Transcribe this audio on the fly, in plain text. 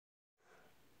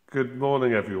Good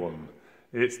morning, everyone.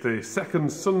 It's the second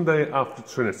Sunday after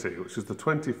Trinity, which is the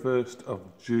 21st of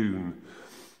June.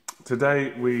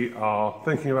 Today we are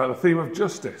thinking about the theme of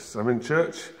justice. I'm in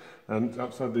church and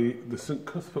outside the St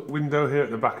Cuthbert window here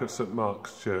at the back of St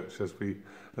Mark's Church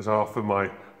as I offer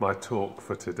my talk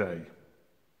for today.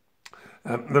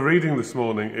 The reading this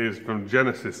morning is from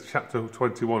Genesis chapter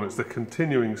 21. It's the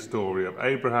continuing story of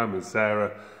Abraham and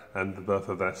Sarah and the birth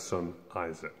of their son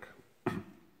Isaac.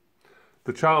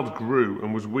 The child grew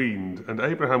and was weaned, and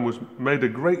Abraham made a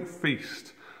great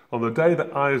feast on the day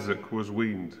that Isaac was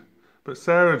weaned. But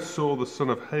Sarah saw the son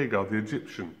of Hagar the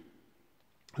Egyptian,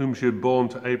 whom she had borne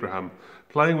to Abraham,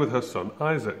 playing with her son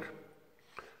Isaac.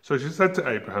 So she said to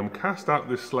Abraham, "Cast out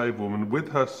this slave woman with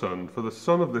her son, for the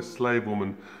son of this slave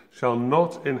woman shall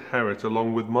not inherit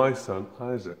along with my son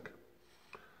Isaac."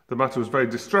 The matter was very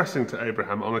distressing to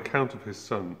Abraham on account of his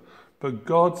son. But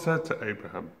God said to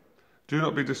Abraham, "Do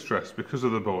not be distressed because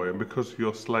of the boy and because of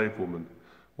your slave woman.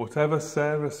 Whatever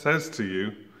Sarah says to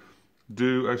you,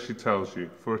 do as she tells you,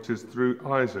 for it is through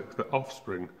Isaac that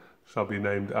offspring shall be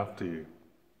named after you.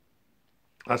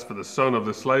 As for the son of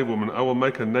the slave woman, I will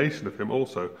make a nation of him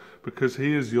also, because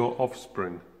he is your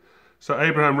offspring." So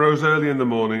Abraham rose early in the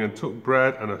morning and took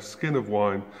bread and a skin of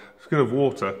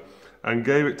water, and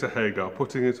gave it to Hagar,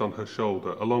 putting it on her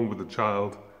shoulder, along with the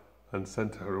child, and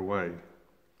sent her away.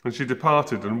 And she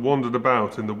departed and wandered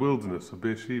about in the wilderness of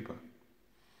Beersheba.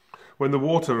 When the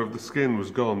water of the skin was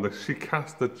gone, she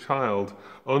cast the child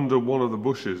under one of the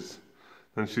bushes.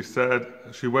 Then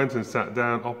she went and sat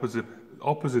down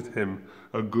opposite him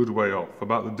a good way off,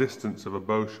 about the distance of a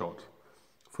bow shot.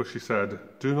 For she said,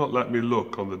 "Do not let me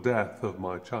look on the death of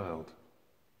my child."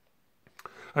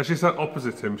 As she sat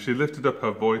opposite him, she lifted up her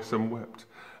voice and wept.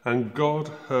 And God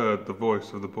heard the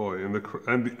voice of the boy, and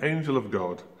the angel of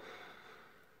God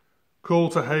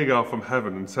called to Hagar from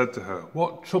heaven and said to her,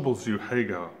 "What troubles you,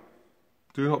 Hagar?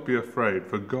 Do not be afraid,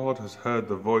 for God has heard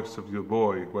the voice of your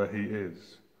boy where he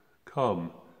is. Come,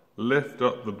 lift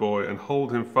up the boy and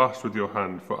hold him fast with your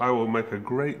hand, for I will make a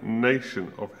great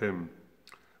nation of him."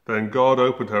 Then God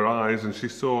opened her eyes, and she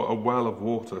saw a well of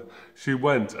water. She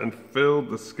went and filled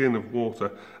the skin of water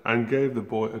and gave the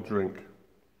boy a drink.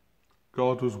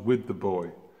 God was with the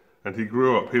boy, and he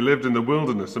grew up. He lived in the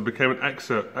wilderness and became an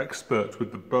expert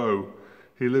with the bow.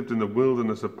 He lived in the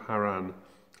wilderness of Paran,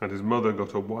 and his mother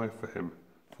got a wife for him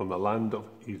from the land of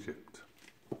Egypt.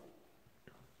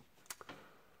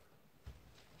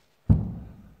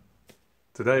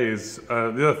 Today is,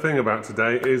 the other thing about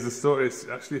today is the story. It's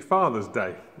actually Father's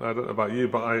Day. I don't know about you,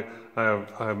 but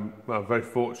I'm very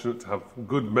fortunate to have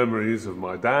good memories of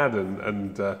my dad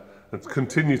and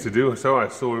continue to do so. I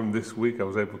saw him this week. I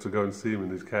was able to go and see him in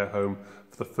his care home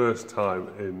for the first time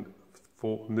in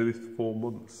nearly 4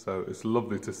 months. So it's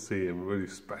lovely to see him. Really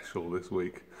special this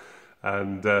week.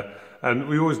 And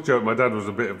we always joke. My dad was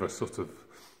a bit of a sort of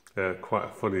quite a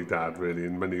funny dad, really,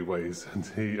 in many ways. And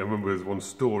I remember there's one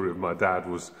story of my dad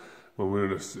was when we were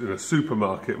in a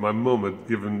supermarket. My mum had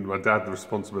given my dad the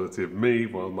responsibility of me,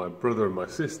 while my brother and my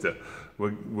sister were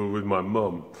with my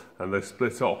mum, and they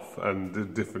split off and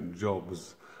did different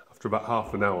jobs. After about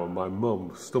half an hour, my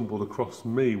mum stumbled across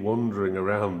me wandering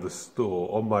around the store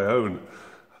on my own.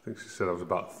 I think she said I was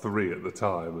about 3 at the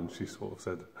time, and she sort of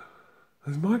said,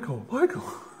 "There's Michael."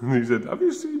 And he said, "Have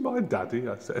you seen my daddy?"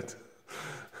 I said.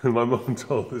 And my mum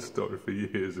told this story for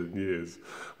years and years.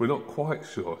 We're not quite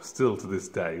sure, still to this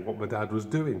day, what my dad was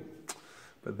doing.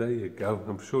 But there you go.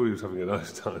 I'm sure he was having a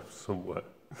nice time somewhere.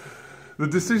 The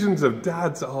decisions of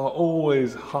dads are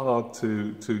always hard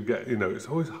to get, it's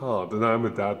always hard. And I'm a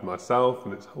dad myself,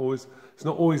 and it's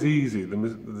not always easy,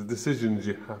 the decisions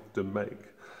you have to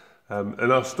make. In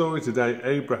our story today,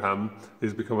 Abraham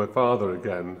is become a father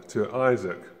again to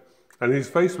Isaac. And he's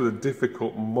faced with a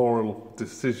difficult moral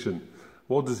decision.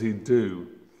 What does he do?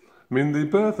 I mean, the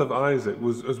birth of Isaac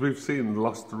was, as we've seen in the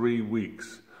last 3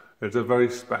 weeks, it's a very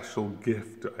special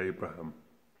gift to Abraham.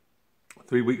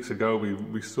 3 weeks ago,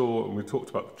 we saw and we talked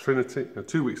about the Trinity.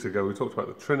 2 weeks ago, we talked about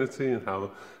the Trinity and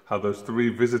how those 3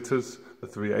 visitors, the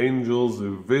 3 angels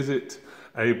who visit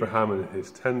Abraham in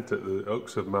his tent at the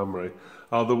Oaks of Mamre,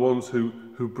 are the ones who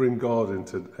bring God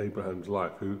into Abraham's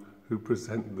life, who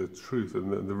present the truth and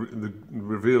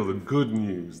reveal the good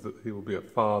news that he will be a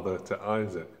father to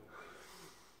Isaac.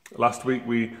 Last week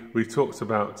we talked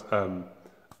about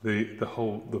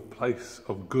the place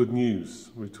of good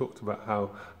news. We talked about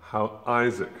how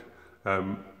Isaac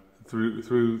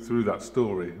through that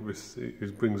story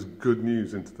brings good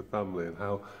news into the family, and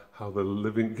how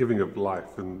the giving of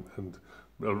life and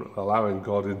allowing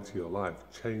God into your life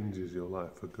changes your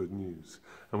life for good news.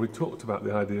 And we talked about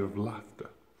the idea of laughter.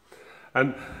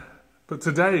 And But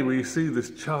today we see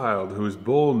this child who is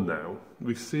born now.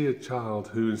 We see a child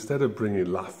who, instead of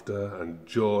bringing laughter and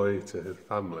joy to his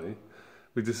family,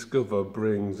 we discover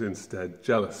brings instead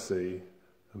jealousy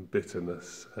and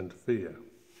bitterness and fear.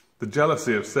 The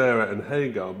jealousy of Sarah and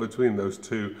Hagar between those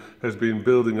two has been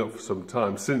building up for some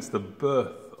time, since the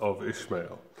birth of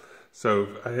Ishmael. So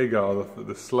Hagar,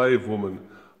 the slave woman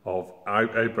of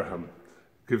Abraham,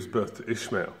 gives birth to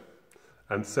Ishmael.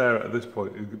 And Sarah, at this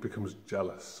point, becomes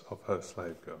jealous of her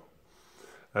slave girl.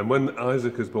 And when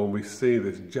Isaac is born, we see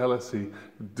this jealousy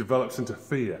develops into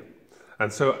fear.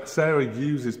 And so Sarah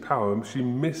uses power, and she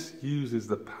misuses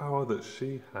the power that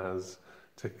she has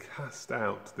to cast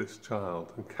out this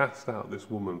child and cast out this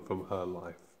woman from her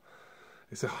life.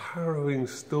 It's a harrowing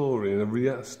story, and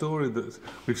a story that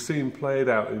we've seen played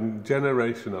out in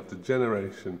generation after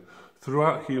generation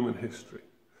throughout human history,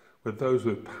 where those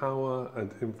with power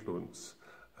and influence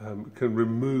can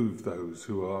remove those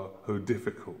who are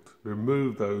difficult,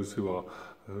 remove those who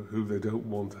they don't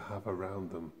want to have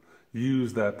around them,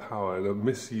 use their power and a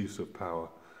misuse of power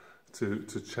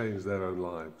to change their own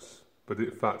lives. But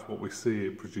in fact, what we see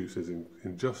it produces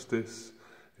injustice,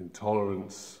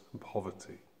 intolerance, and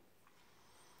poverty.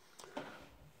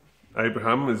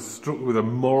 Abraham is struck with a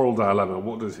moral dilemma.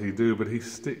 What does he do? But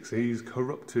he's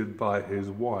corrupted by his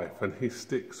wife, and he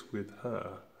sticks with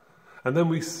her. And then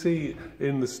we see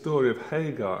in the story of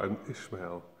Hagar and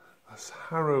Ishmael a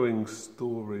harrowing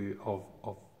story of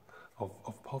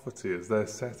poverty as they're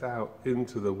set out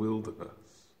into the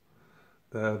wilderness.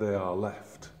 There they are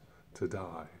left to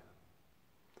die.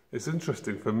 It's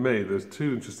interesting for me, there's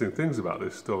two interesting things about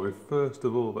this story. First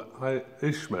of all, that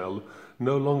Ishmael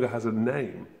no longer has a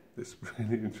name. It's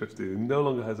really interesting. He no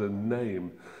longer has a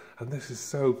name. And this is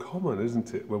so common,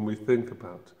 isn't it, when we think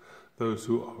about those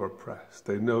who are oppressed.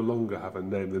 They no longer have a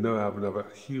name. They no longer have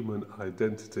a human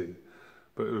identity,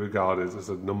 but are regarded as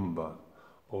a number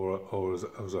or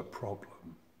as a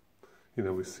problem. You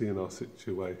know, we see in our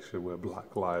situation where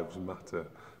Black Lives Matter,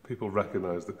 people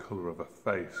recognise the colour of a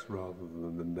face rather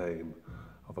than the name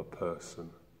of a person.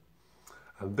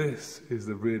 And this is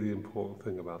the really important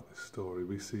thing about this story.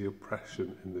 We see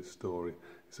oppression in this story.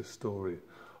 It's a story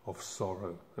of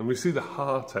sorrow. And we see the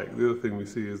heartache. The other thing we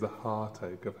see is the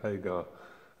heartache of Hagar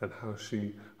and how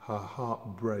her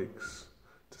heart breaks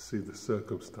to see the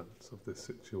circumstance of this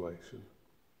situation.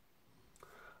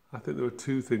 I think there are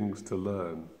two things to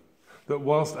learn. That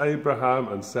whilst Abraham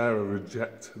and Sarah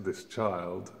reject this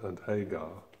child and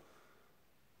Hagar,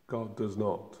 God does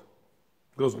not.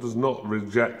 God does not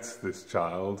reject this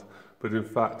child, but in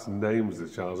fact names the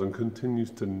child and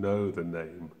continues to know the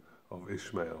name of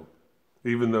Ishmael.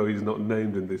 Even though he's not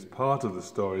named in this part of the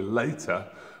story, later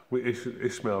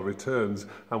Ishmael returns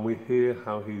and we hear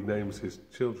how he names his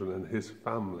children, and his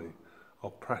family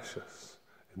are precious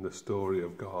in the story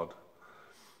of God.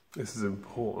 This is an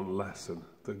important lesson,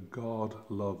 that God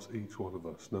loves each one of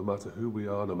us, no matter who we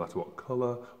are, no matter what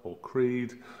colour or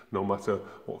creed, no matter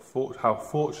how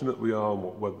fortunate we are,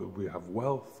 whether we have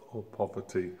wealth or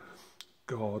poverty.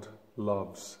 God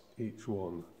loves each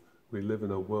one. We live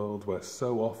in a world where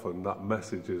so often that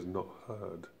message is not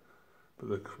heard.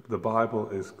 But the Bible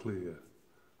is clear.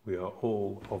 We are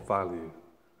all of value.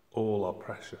 All are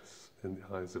precious in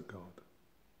the eyes of God.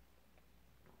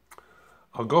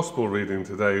 Our gospel reading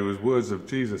today was words of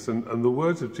Jesus, and the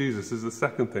words of Jesus is the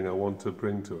second thing I want to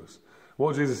bring to us.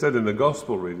 What Jesus said in the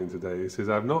gospel reading today, he says,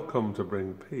 "I've not come to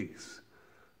bring peace,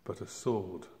 but a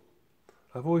sword."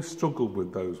 I've always struggled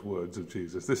with those words of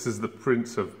Jesus. This is the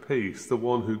Prince of Peace, the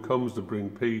one who comes to bring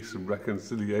peace and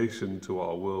reconciliation to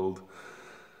our world.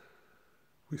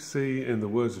 We see in the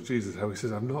words of Jesus how he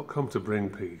says, "I've not come to bring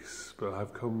peace, but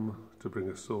I've come to bring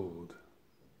a sword."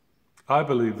 I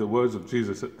believe the words of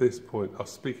Jesus at this point are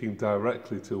speaking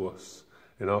directly to us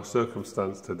in our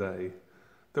circumstance today,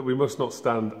 that we must not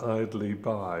stand idly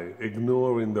by,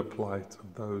 ignoring the plight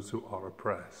of those who are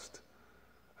oppressed.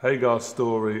 Hagar's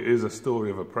story is a story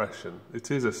of oppression.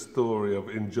 It is a story of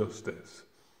injustice.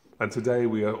 And today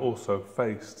we are also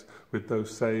faced with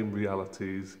those same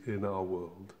realities in our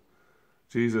world.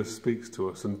 Jesus speaks to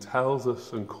us and tells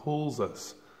us and calls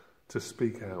us to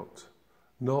speak out,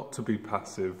 not to be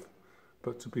passive,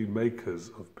 but to be makers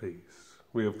of peace.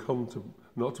 We have come to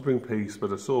not to bring peace,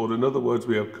 but a sword. In other words,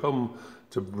 we have come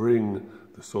to bring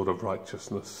the sword of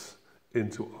righteousness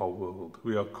into our world.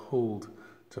 We are called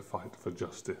to fight for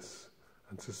justice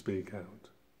and to speak out.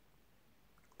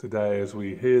 Today, as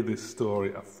we hear this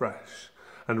story afresh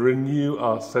and renew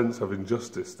our sense of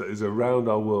injustice that is around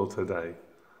our world today,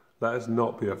 let us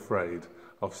not be afraid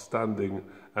of standing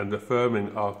and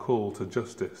affirming our call to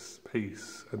justice,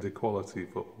 peace and equality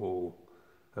for all.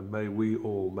 and may we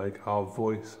all make our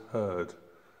voice heard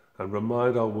and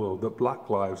remind our world that Black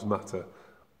lives matter,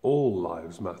 all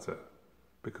lives matter,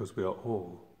 because we are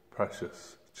all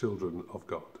precious children of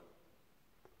God.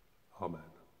 Amen.